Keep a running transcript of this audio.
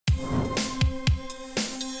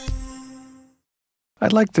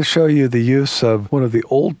I'd like to show you the use of one of the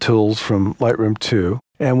old tools from Lightroom 2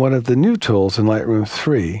 and one of the new tools in Lightroom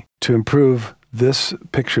 3 to improve this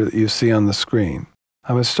picture that you see on the screen.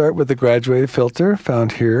 I'm going to start with the graduated filter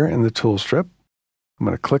found here in the tool strip. I'm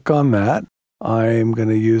going to click on that. I'm going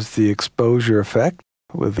to use the exposure effect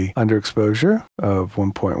with the underexposure of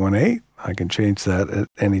 1.18. I can change that at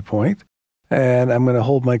any point. And I'm going to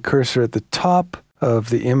hold my cursor at the top of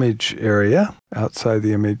the image area, outside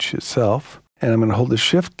the image itself. And I'm going to hold the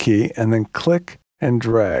Shift key and then click and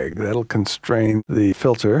drag. That'll constrain the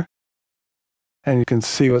filter. And you can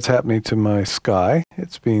see what's happening to my sky.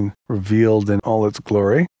 It's being revealed in all its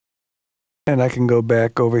glory. And I can go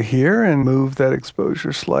back over here and move that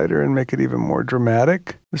exposure slider and make it even more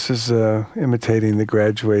dramatic. This is imitating the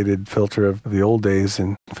graduated filter of the old days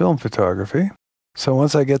in film photography. So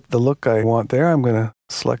once I get the look I want there, I'm going to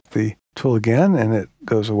select the tool again and it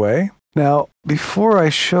goes away. Now, before I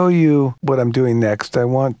show you what I'm doing next, I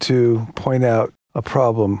want to point out a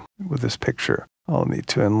problem with this picture. I'll need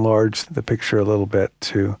to enlarge the picture a little bit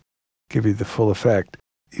to give you the full effect.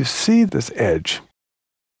 You see this edge.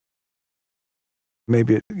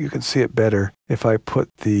 Maybe you can see it better if I put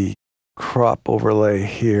the crop overlay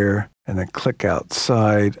here and then click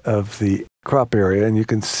outside of the crop area, and you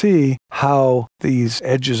can see how these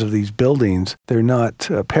edges of these buildings, they're not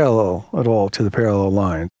parallel at all to the parallel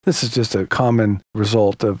line. This is just a common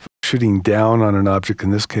result of shooting down on an object, in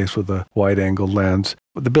this case with a wide-angle lens.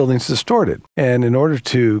 The building's distorted, and in order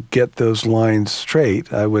to get those lines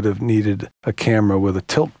straight, I would have needed a camera with a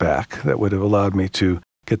tilt back that would have allowed me to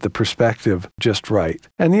get the perspective just right.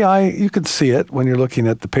 And the eye, you can see it when you're looking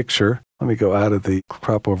at the picture. Let me go out of the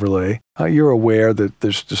crop overlay. You're aware that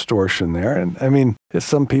there's distortion there. And I mean,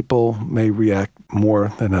 some people may react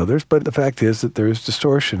more than others, but the fact is that there is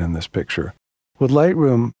distortion in this picture. With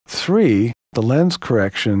Lightroom 3, the lens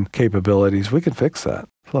correction capabilities, we can fix that.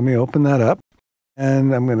 So let me open that up.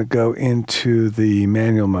 And I'm going to go into the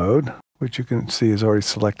manual mode, which you can see is already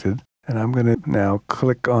selected. And I'm going to now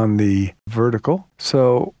click on the vertical.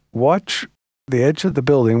 So watch the edge of the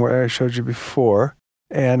building where I showed you before.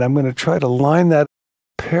 And I'm going to try to line that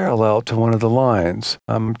parallel to one of the lines.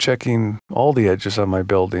 I'm checking all the edges on my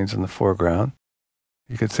buildings in the foreground.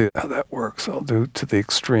 You can see how that works. I'll do it to the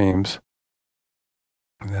extremes.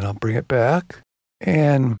 And then I'll bring it back.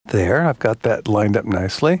 And there, I've got that lined up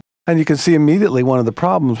nicely. And you can see immediately one of the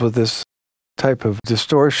problems with this type of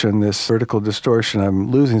distortion, this vertical distortion,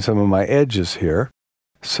 I'm losing some of my edges here.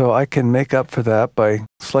 So I can make up for that by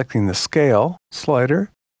selecting the scale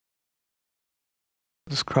slider.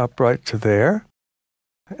 Just crop right to there.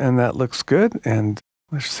 And that looks good. And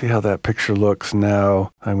let's see how that picture looks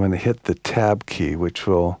now. I'm going to hit the Tab key, which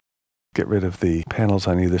will get rid of the panels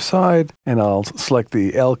on either side. And I'll select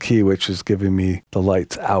the L key, which is giving me the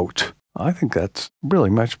lights out. I think that's really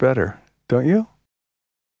much better, don't you?